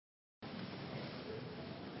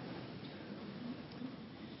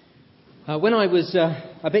When I was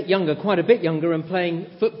a bit younger, quite a bit younger, and playing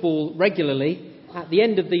football regularly, at the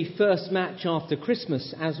end of the first match after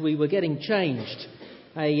Christmas, as we were getting changed,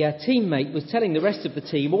 a teammate was telling the rest of the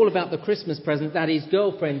team all about the Christmas present that his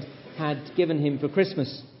girlfriend had given him for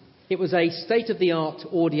Christmas. It was a state-of-the-art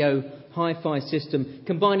audio hi-fi system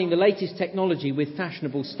combining the latest technology with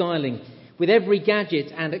fashionable styling, with every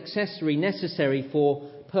gadget and accessory necessary for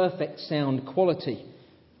perfect sound quality.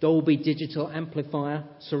 Dolby digital amplifier,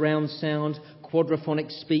 surround sound, quadraphonic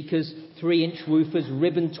speakers, 3-inch woofers,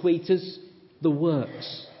 ribbon tweeters, the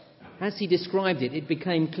works. As he described it, it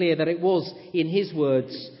became clear that it was, in his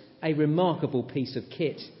words, a remarkable piece of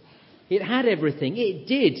kit. It had everything. It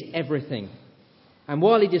did everything. And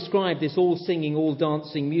while he described this all-singing,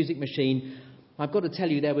 all-dancing music machine, I've got to tell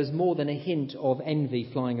you there was more than a hint of envy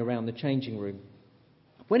flying around the changing room.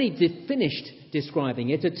 When he finished describing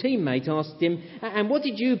it, a teammate asked him, "And what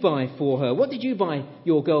did you buy for her? What did you buy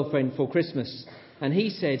your girlfriend for Christmas?" And he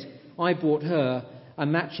said, "I bought her a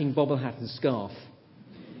matching bobble hat and scarf."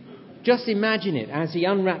 Just imagine it, as he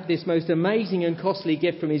unwrapped this most amazing and costly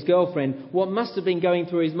gift from his girlfriend, what must have been going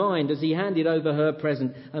through his mind as he handed over her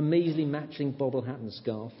present, a measly matching bobble hat and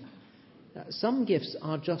scarf. Some gifts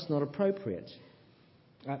are just not appropriate.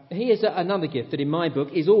 Here's another gift that in my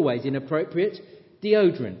book is always inappropriate: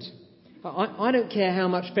 deodorant. I don't care how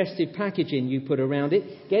much festive packaging you put around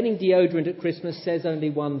it. Getting deodorant at Christmas says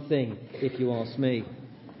only one thing, if you ask me.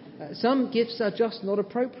 Some gifts are just not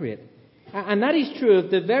appropriate. And that is true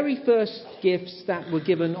of the very first gifts that were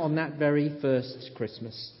given on that very first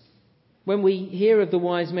Christmas. When we hear of the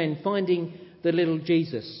wise men finding the little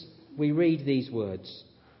Jesus, we read these words.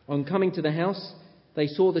 On coming to the house, they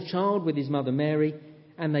saw the child with his mother Mary,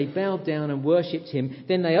 and they bowed down and worshipped him.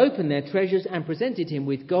 Then they opened their treasures and presented him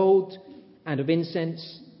with gold and of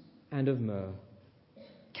incense and of myrrh.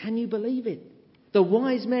 Can you believe it? The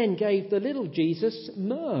wise men gave the little Jesus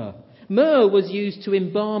myrrh. Myrrh was used to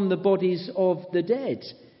embalm the bodies of the dead.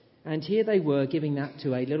 And here they were giving that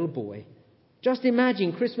to a little boy. Just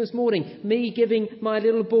imagine Christmas morning, me giving my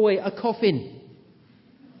little boy a coffin.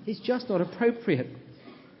 It's just not appropriate.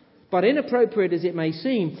 But inappropriate as it may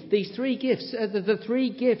seem, these three gifts, the three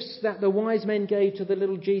gifts that the wise men gave to the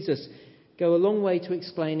little Jesus, go a long way to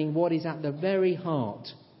explaining what is at the very heart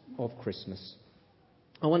of Christmas.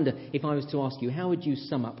 I wonder, if I was to ask you, how would you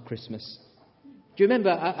sum up Christmas? Do you remember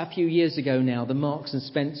a few years ago now, the Marks and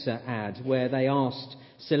Spencer ad, where they asked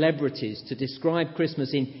celebrities to describe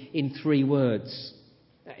Christmas in 3 words?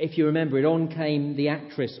 If you remember it, on came the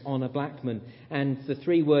actress Honor Blackman, and the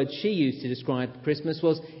 3 words she used to describe Christmas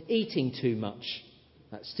was eating too much.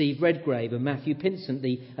 Steve Redgrave and Matthew Pinsent,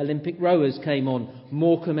 the Olympic rowers, came on,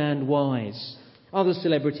 Morecambe and Wise. Other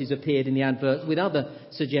celebrities appeared in the advert with other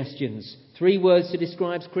suggestions. 3 words to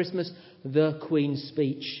describe Christmas: the Queen's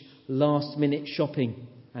speech, last minute shopping.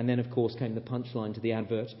 And then, of course, came the punchline to the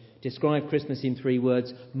advert. Describe Christmas in 3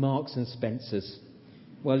 words: Marks and Spencer's.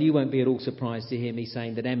 Well, you won't be at all surprised to hear me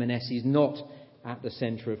saying that M&S is not at the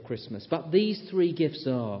centre of Christmas. But these 3 gifts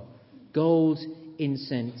are gold,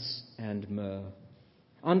 incense and myrrh.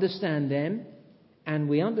 Understand them, and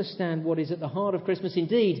we understand what is at the heart of Christmas.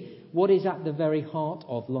 Indeed, what is at the very heart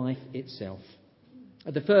of life itself.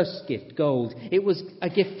 The first gift, gold, it was a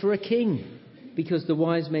gift for a king, because the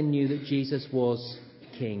wise men knew that Jesus was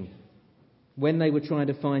king. When they were trying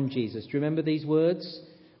to find Jesus, do you remember these words?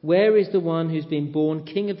 Where is the one who's been born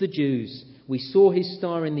King of the Jews? We saw his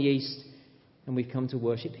star in the east, and we've come to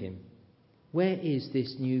worship him. Where is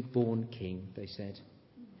this newborn king? They said.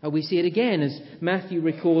 We see it again as Matthew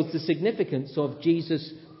records the significance of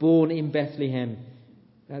Jesus born in Bethlehem.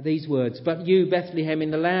 These words, "But you, Bethlehem, in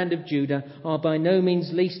the land of Judah, are by no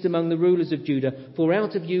means least among the rulers of Judah, for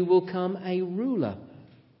out of you will come a ruler,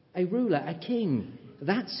 a king."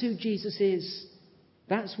 That's who Jesus is.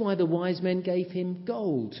 That's why the wise men gave him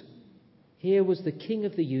gold. Here was the King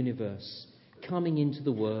of the universe coming into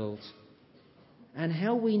the world. And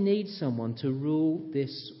how we need someone to rule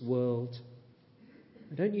this world.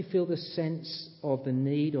 Don't you feel the sense of the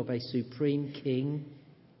need of a supreme king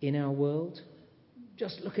in our world?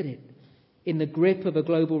 Just look at it. In the grip of a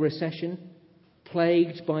global recession,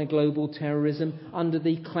 plagued by global terrorism, under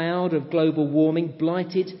the cloud of global warming,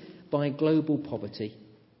 blighted by global poverty.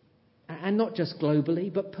 And not just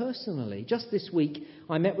globally, but personally. Just this week,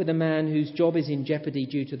 I met with a man whose job is in jeopardy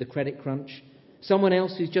due to the credit crunch, someone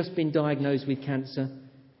else who's just been diagnosed with cancer,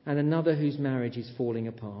 and another whose marriage is falling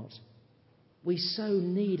apart. We so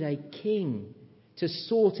need a king to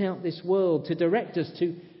sort out this world, to direct us,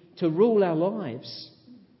 to rule our lives.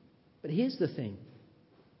 But here's the thing.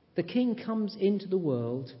 The king comes into the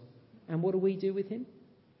world, and what do we do with him?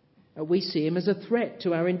 We see him as a threat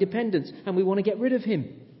to our independence, and we want to get rid of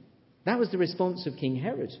him. That was the response of King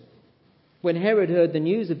Herod. When Herod heard the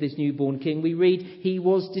news of this newborn king, we read he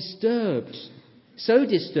was disturbed. So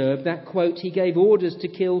disturbed that, quote, he gave orders to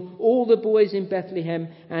kill all the boys in Bethlehem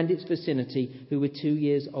and its vicinity who were 2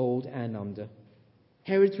 years old and under.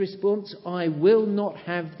 Herod's response, I will not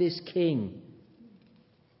have this king.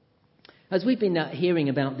 As we've been hearing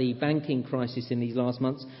about the banking crisis in these last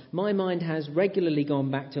months, my mind has regularly gone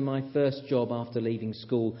back to my first job after leaving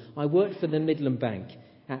school. I worked for the Midland Bank,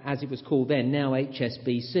 as it was called then, now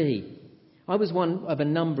HSBC. I was one of a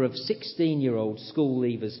number of 16-year-old school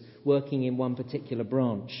leavers working in one particular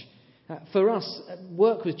branch. For us,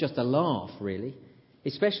 work was just a laugh, really,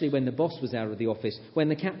 especially when the boss was out of the office. When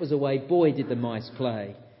the cat was away, boy, did the mice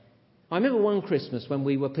play. I remember one Christmas when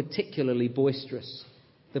we were particularly boisterous.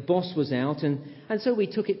 The boss was out, and so we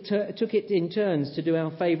took it in turns to do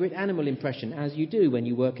our favourite animal impression, as you do when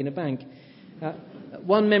you work in a bank.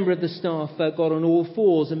 One member of the staff got on all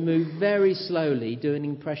fours and moved very slowly, doing an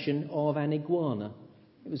impression of an iguana.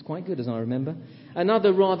 It was quite good, as I remember.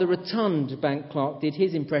 Another rather rotund bank clerk did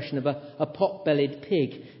his impression of a pot-bellied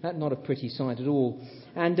pig. Not a pretty sight at all.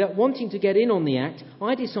 And wanting to get in on the act,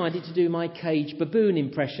 I decided to do my caged baboon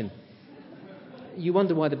impression. You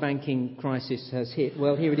wonder why the banking crisis has hit.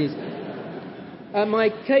 Well, here it is. My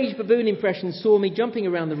caged baboon impression saw me jumping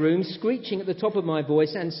around the room, screeching at the top of my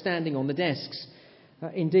voice and standing on the desks.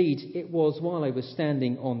 Indeed, it was while I was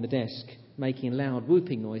standing on the desk, making loud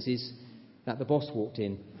whooping noises, that the boss walked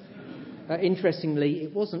in. Interestingly,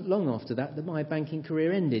 it wasn't long after that my banking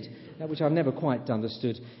career ended, which I've never quite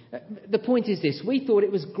understood. The point is this: we thought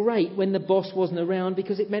it was great when the boss wasn't around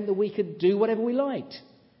because it meant that we could do whatever we liked.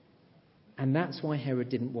 And that's why Herod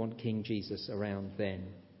didn't want King Jesus around then.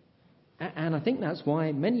 And I think that's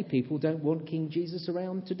why many people don't want King Jesus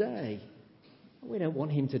around today. We don't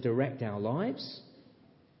want him to direct our lives.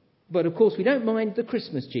 But of course we don't mind the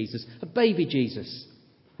Christmas Jesus, a baby Jesus.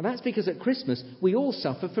 And that's because at Christmas we all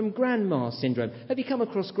suffer from grandma syndrome. Have you come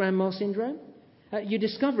across grandma syndrome? You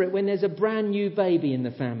discover it when there's a brand new baby in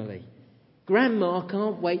the family. Grandma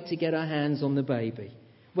can't wait to get her hands on the baby.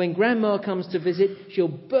 When grandma comes to visit, she'll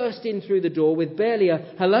burst in through the door with barely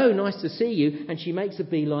a hello, nice to see you, and she makes a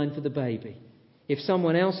beeline for the baby. If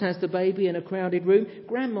someone else has the baby in a crowded room,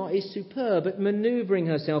 grandma is superb at manoeuvring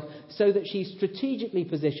herself so that she's strategically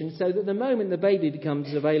positioned so that the moment the baby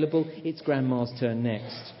becomes available, it's grandma's turn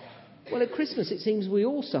next. Well, at Christmas, it seems we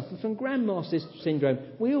all suffer from grandma syndrome.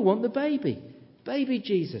 We all want the baby. Baby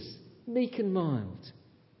Jesus, meek and mild.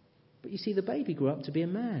 But you see, the baby grew up to be a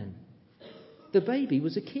man. The baby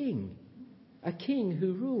was a king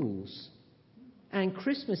who rules. And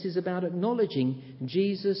Christmas is about acknowledging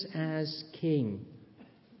Jesus as King,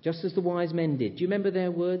 just as the wise men did. Do you remember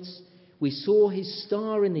their words? We saw his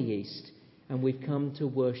star in the east, and we've come to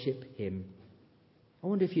worship him. I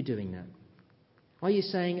wonder if you're doing that. Are you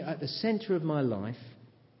saying, at the centre of my life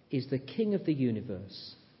is the King of the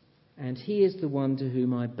universe, and he is the one to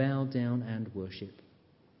whom I bow down and worship?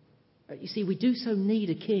 You see, we do so need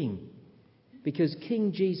a king, because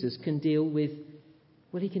King Jesus can deal with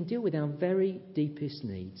our very deepest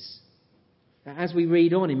needs. As we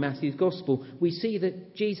read on in Matthew's Gospel, we see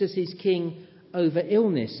that Jesus is king over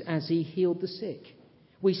illness as he healed the sick.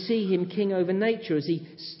 We see him king over nature as he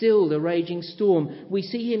stilled a raging storm. We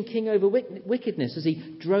see him king over wickedness as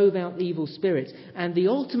he drove out evil spirits. And the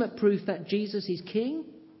ultimate proof that Jesus is king,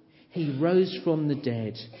 he rose from the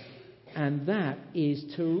dead. And that is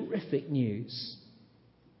terrific news.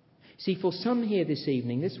 See, for some here this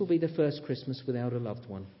evening, this will be the first Christmas without a loved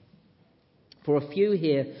one. For a few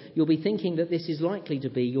here, you'll be thinking that this is likely to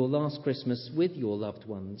be your last Christmas with your loved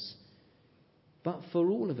ones. But for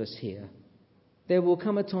all of us here, there will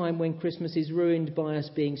come a time when Christmas is ruined by us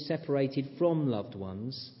being separated from loved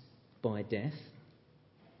ones by death.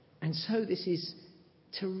 And so this is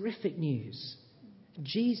terrific news.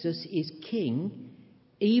 Jesus is King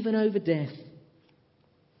even over death.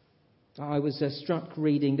 I was struck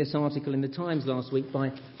reading this article in the Times last week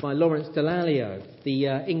by Lawrence Dallaglio, the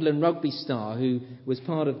England rugby star who was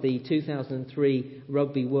part of the 2003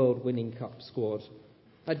 Rugby World Winning Cup squad.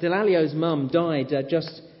 Dallaglio's mum died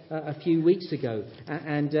just a few weeks ago,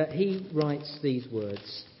 and he writes these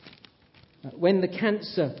words. When the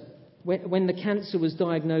cancer was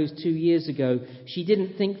diagnosed 2 years ago, she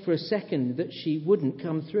didn't think for a second that she wouldn't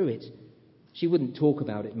come through it. She wouldn't talk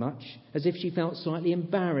about it much, as if she felt slightly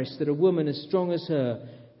embarrassed that a woman as strong as her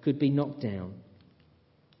could be knocked down.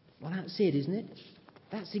 Well, that's it, isn't it?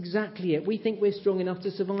 That's exactly it. We think we're strong enough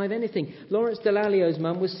to survive anything. Lawrence Dallaglio's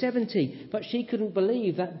mum was 70, but she couldn't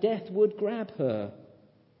believe that death would grab her.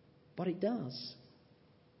 But it does.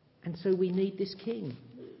 And so we need this King,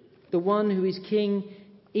 the one who is King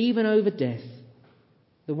even over death,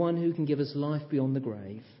 the one who can give us life beyond the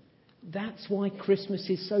grave. That's why Christmas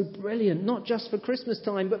is so brilliant, not just for Christmas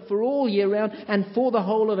time, but for all year round and for the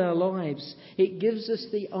whole of our lives. It gives us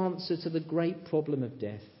the answer to the great problem of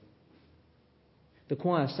death. The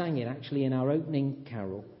choir sang it actually in our opening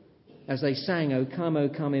carol. As they sang, O come,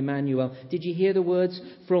 Emmanuel. Did you hear the words?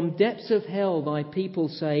 From depths of hell thy people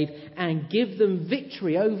save and give them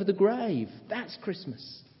victory over the grave. That's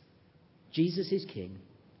Christmas. Jesus is King.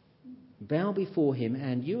 Bow before him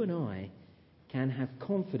and you and I can have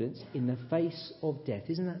confidence in the face of death.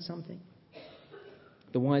 Isn't that something?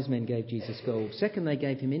 The wise men gave Jesus gold. Second, they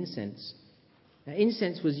gave him incense. Now,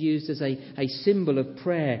 incense was used as a symbol of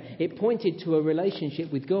prayer. It pointed to a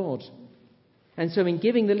relationship with God. And so in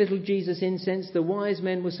giving the little Jesus incense, the wise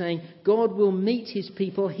men were saying, God will meet his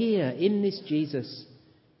people here in this Jesus.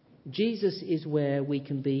 Jesus is where we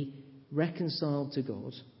can be reconciled to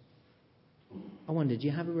God. I wonder, do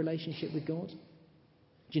you have a relationship with God?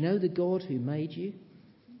 Do you know the God who made you?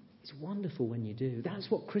 It's wonderful when you do. That's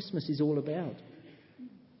what Christmas is all about.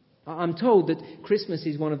 I'm told that Christmas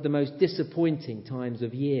is one of the most disappointing times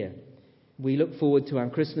of year. We look forward to our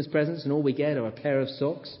Christmas presents and all we get are a pair of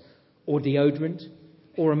socks or deodorant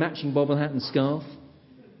or a matching bobble hat and scarf.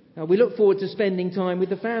 We look forward to spending time with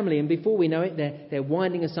the family, and before we know it, they're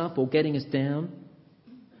winding us up or getting us down.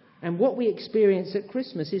 And what we experience at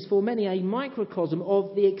Christmas is for many a microcosm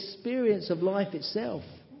of the experience of life itself.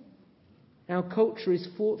 Our culture is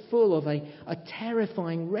full of a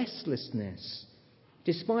terrifying restlessness.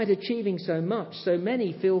 Despite achieving so much, so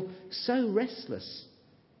many feel so restless.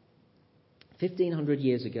 1,500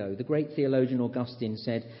 years ago, the great theologian Augustine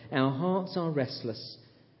said, our hearts are restless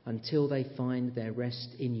until they find their rest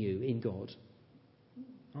in you, in God.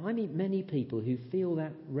 I meet many people who feel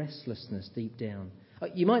that restlessness deep down.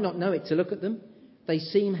 You might not know it to look at them. They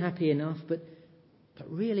seem happy enough, but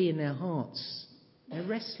really in their hearts, they're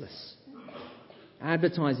restless.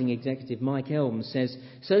 Advertising executive Mike Elms says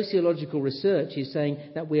sociological research is saying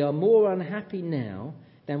that we are more unhappy now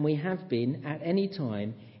than we have been at any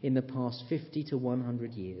time in the past 50 to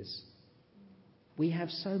 100 years. We have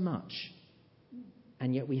so much,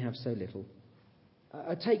 and yet we have so little.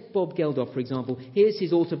 Take Bob Geldof, for example. Here's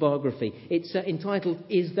his autobiography. It's entitled,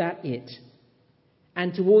 Is That It?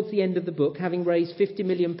 And towards the end of the book, having raised £50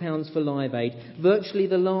 million for Live Aid, virtually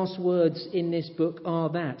the last words in this book are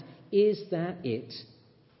that. Is that it?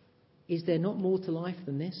 Is there not more to life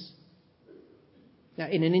than this? Now,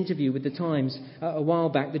 in an interview with The Times a while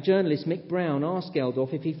back, the journalist Mick Brown asked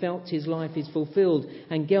Geldof if he felt his life is fulfilled,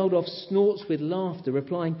 and Geldof snorts with laughter,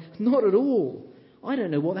 replying, not at all. I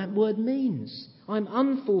don't know what that word means. I'm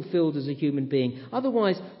unfulfilled as a human being.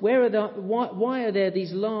 Otherwise, why are there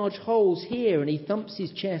these large holes here? And he thumps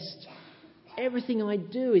his chest. Everything I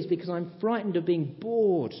do is because I'm frightened of being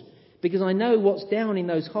bored, because I know what's down in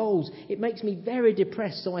those holes. It makes me very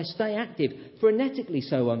depressed, so I stay active, frenetically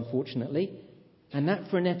so, unfortunately. And that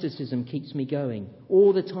freneticism keeps me going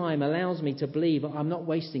all the time, allows me to believe I'm not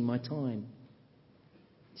wasting my time.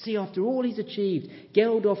 See, after all he's achieved,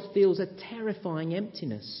 Geldof feels a terrifying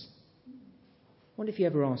emptiness. I wonder if you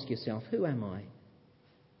ever ask yourself, who am I?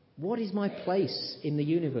 What is my place in the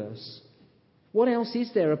universe? What else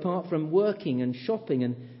is there apart from working and shopping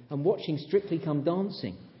and watching Strictly Come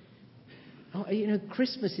Dancing?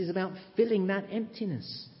 Christmas is about filling that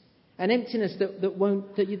emptiness. An emptiness that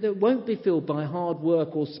won't be filled by hard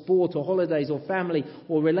work or sport or holidays or family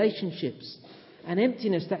or relationships. An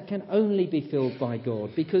emptiness that can only be filled by God,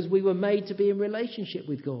 because we were made to be in relationship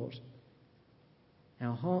with God.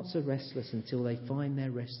 Our hearts are restless until they find their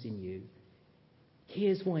rest in you.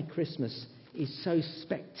 Here's why Christmas is so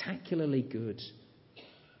spectacularly good.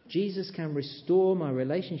 Jesus can restore my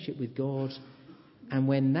relationship with God, and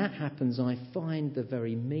when that happens, I find the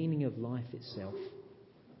very meaning of life itself.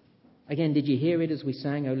 Again, did you hear it as we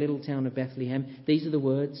sang, O little town of Bethlehem? These are the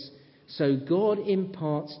words. So God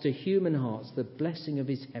imparts to human hearts the blessing of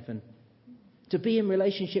his heaven. To be in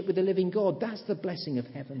relationship with the living God, that's the blessing of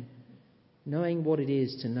heaven. Knowing what it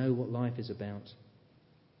is to know what life is about.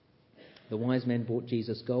 The wise men bought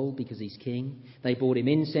Jesus gold because he's king. They bought him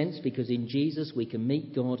incense because in Jesus we can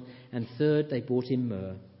meet God. And third, they bought him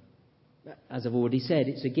myrrh. As I've already said,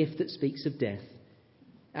 it's a gift that speaks of death.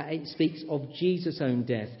 It speaks of Jesus' own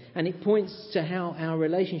death. And it points to how our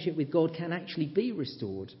relationship with God can actually be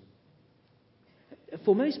restored.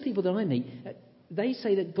 For most people that I meet, they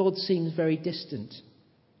say that God seems very distant.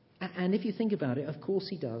 And if you think about it, of course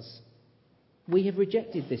he does. We have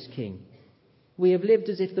rejected this king. We have lived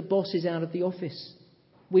as if the boss is out of the office.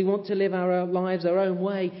 We want to live our lives our own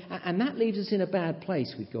way, and that leaves us in a bad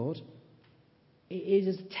place with God. It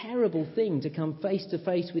is a terrible thing to come face to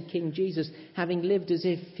face with King Jesus, having lived as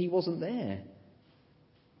if he wasn't there.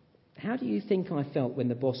 How do you think I felt when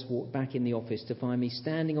the boss walked back in the office to find me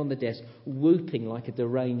standing on the desk, whooping like a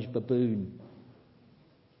deranged baboon?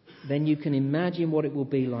 Then you can imagine what it will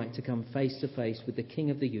be like to come face to face with the King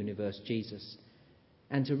of the universe, Jesus,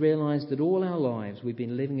 and to realise that all our lives we've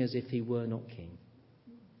been living as if he were not King.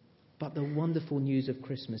 But the wonderful news of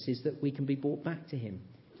Christmas is that we can be brought back to him.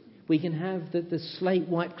 We can have the slate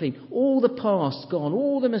wiped clean, all the past gone,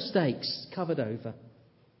 all the mistakes covered over.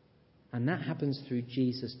 And that happens through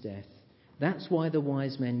Jesus' death. That's why the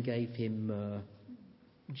wise men gave him myrrh.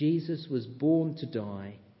 Jesus was born to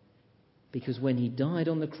die, because when he died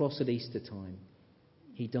on the cross at Easter time,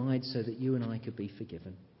 he died so that you and I could be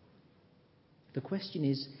forgiven. The question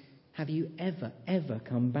is, have you ever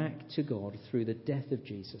come back to God through the death of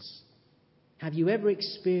Jesus? Have you ever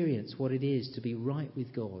experienced what it is to be right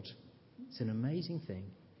with God? It's an amazing thing.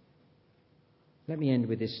 Let me end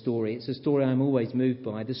with this story. It's a story I'm always moved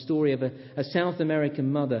by. The story of a South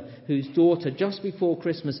American mother whose daughter, just before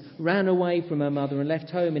Christmas, ran away from her mother and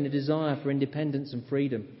left home in a desire for independence and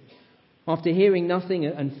freedom. After hearing nothing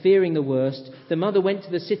and fearing the worst, the mother went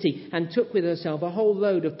to the city and took with herself a whole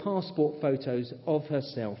load of passport photos of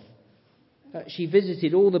herself. She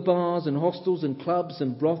visited all the bars and hostels and clubs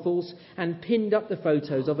and brothels and pinned up the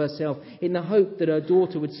photos of herself in the hope that her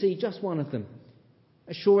daughter would see just one of them.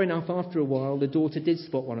 Sure enough, after a while, the daughter did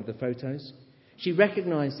spot one of the photos. She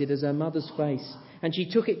recognised it as her mother's face, and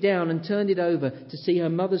she took it down and turned it over to see her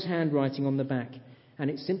mother's handwriting on the back, and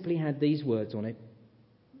it simply had these words on it: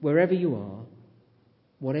 "Wherever you are,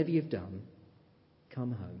 whatever you've done,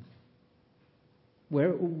 come home."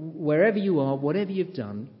 Wherever you are, whatever you've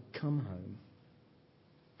done, come home.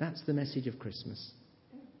 That's the message of Christmas.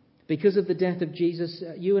 Because of the death of Jesus,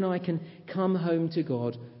 you and I can come home to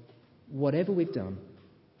God, whatever we've done.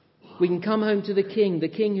 We can come home to the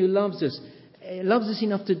King who loves us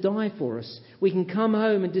enough to die for us. We can come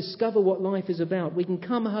home and discover what life is about. We can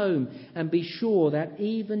come home and be sure that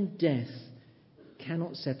even death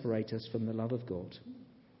cannot separate us from the love of God.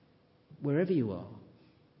 Wherever you are,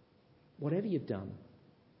 whatever you've done,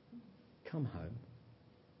 come home.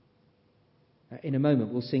 In a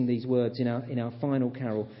moment we'll sing these words in our final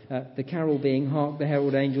carol. The carol being "Hark the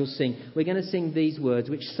Herald Angels Sing." We're going to sing these words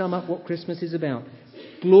which sum up what Christmas is about.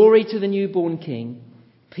 Glory to the newborn King,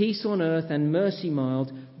 peace on earth and mercy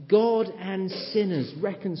mild, God and sinners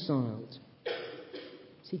reconciled.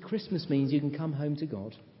 See, Christmas means you can come home to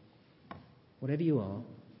God. Whatever you are,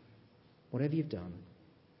 whatever you've done,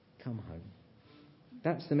 come home.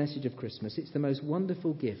 That's the message of Christmas. It's the most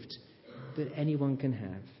wonderful gift that anyone can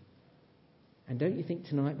have. And don't you think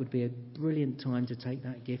tonight would be a brilliant time to take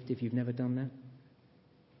that gift if you've never done that?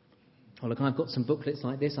 Oh, look, I've got some booklets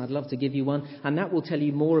like this. I'd love to give you one. And that will tell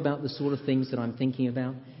you more about the sort of things that I'm thinking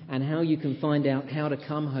about and how you can find out how to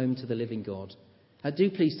come home to the living God.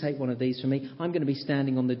 Do please take one of these from me. I'm going to be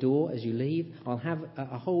standing on the door as you leave. I'll have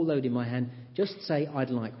a whole load in my hand. Just say,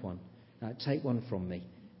 "I'd like one." Take one from me.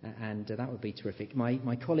 And that would be terrific.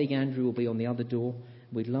 My colleague Andrew will be on the other door.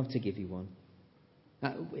 We'd love to give you one.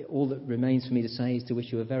 All that remains for me to say is to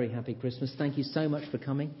wish you a very happy Christmas. Thank you so much for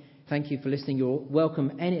coming. Thank you for listening. You're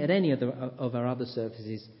welcome at any of our other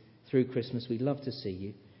services through Christmas. We'd love to see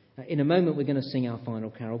you. In a moment we're going to sing our final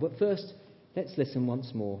carol. But first, let's listen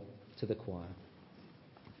once more to the choir.